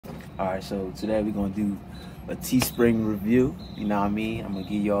Alright, so today we're gonna do a Teespring review. You know what I mean? I'm gonna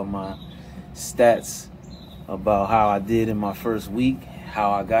give y'all my stats about how I did in my first week, how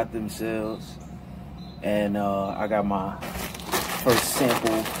I got them sales, and I got my first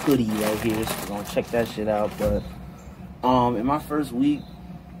sample hoodie right here, so we're gonna check that shit out. But in my first week,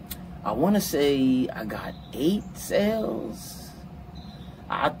 I want to say I got 8 sales.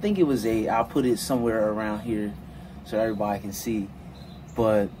 I think it was 8. I'll put it somewhere around here so everybody can see.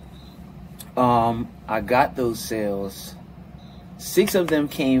 But I got those sales. 6 of them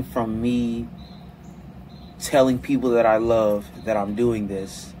came from me telling people that I love that I'm doing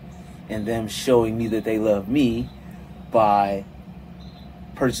this, and them showing me that they love me by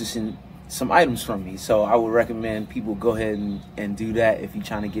purchasing some items from me. So I would recommend people go ahead and do that if you're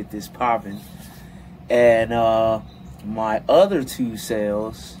trying to get this popping. And my other 2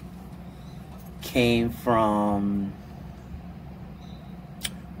 sales came from,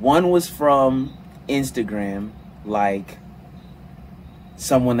 one was from Instagram, like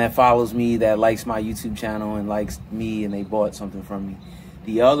someone that follows me that likes my YouTube channel and likes me, and they bought something from me.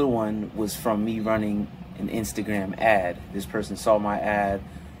 The other one was from me running an Instagram ad. This person saw my ad,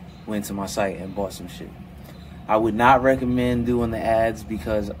 went to my site and bought some shit. I would not recommend doing the ads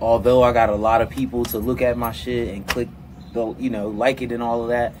because although I got a lot of people to look at my shit and click the, you know, like it and all of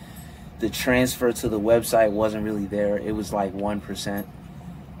that, the transfer to the website wasn't really there. It was like 1%.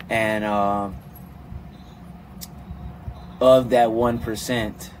 And of that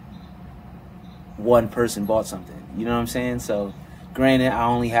 1%, one person bought something. You know what I'm saying? So granted, I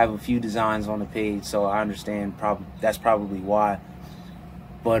only have a few designs on the page, so I understand that's probably why.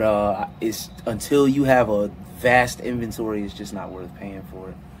 But it's until you have a vast inventory, it's just not worth paying for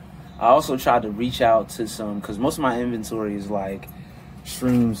it. I also tried to reach out to some, because most of my inventory is like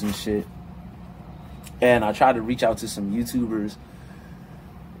shrooms and shit. And I tried to reach out to some YouTubers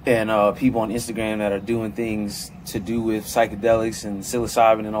and people on Instagram that are doing things to do with psychedelics and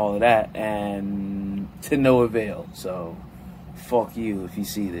psilocybin and all of that, and to no avail. So fuck you if you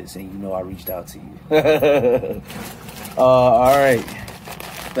see this and you know I reached out to you. Alright.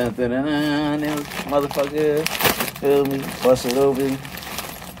 Dun, dun, dun, dun, motherfucker. Feel me? Bust it open.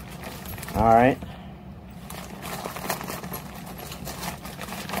 Alright.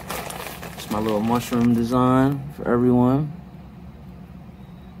 It's my little mushroom design for everyone.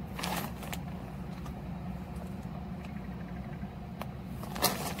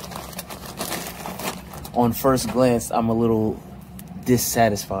 On first glance, I'm a little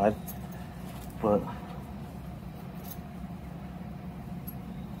dissatisfied, but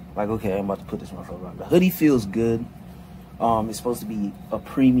like, okay, I'm about to put this motherfucker on. The hoodie feels good. It's supposed to be a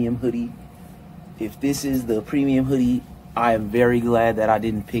premium hoodie. If this is the premium hoodie, I am very glad that I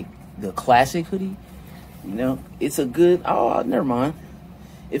didn't pick the classic hoodie. You know, it's a good, oh, never mind.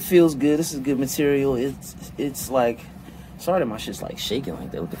 It feels good. This is good material. It's like, sorry that my shit's like shaking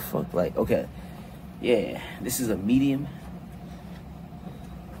like that. What the fuck? Like, okay. Yeah, this is a medium.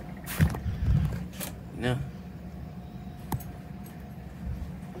 No.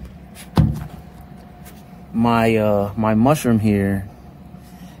 My mushroom here,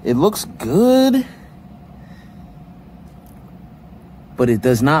 it looks good, but it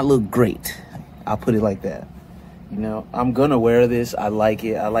does not look great. I'll put it like that. You know, I'm gonna wear this. I like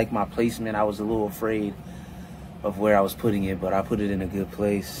it. I like my placement. I was a little afraid of where I was putting it, but I put it in a good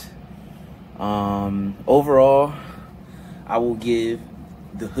place. Overall, I will give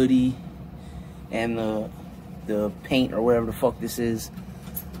the hoodie and the paint or whatever the fuck this is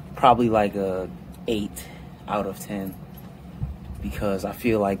probably like a 8 out of 10, because I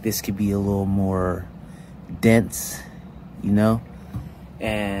feel like this could be a little more dense, you know.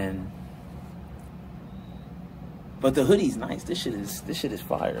 But the hoodie's nice. This shit is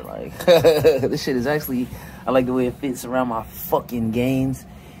fire. Like this shit is actually, I like the way it fits around my fucking gains.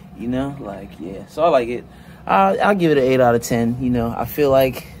 You know, like, yeah. So I like it. I'll give it an 8 out of 10. You know, I feel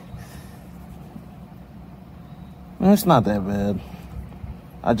like, well, it's not that bad.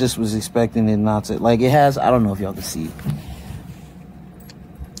 I just was expecting it not to, like, it has, I don't know if y'all can see.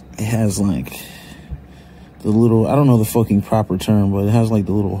 It has, like, the little, I don't know the fucking proper term, but it has, like,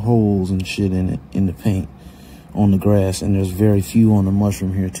 the little holes and shit in it, in the paint on the grass. And there's very few on the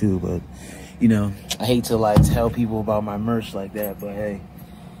mushroom here, too. But, you know, I hate to, like, tell people about my merch like that, but, hey.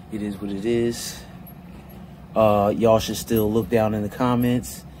 It is what it is. Y'all should still look down in the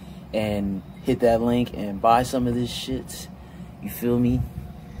comments and hit that link and buy some of this shit. You feel me?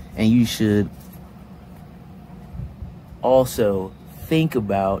 And you should also think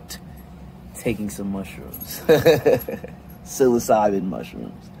about taking some mushrooms. Psilocybin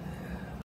mushrooms.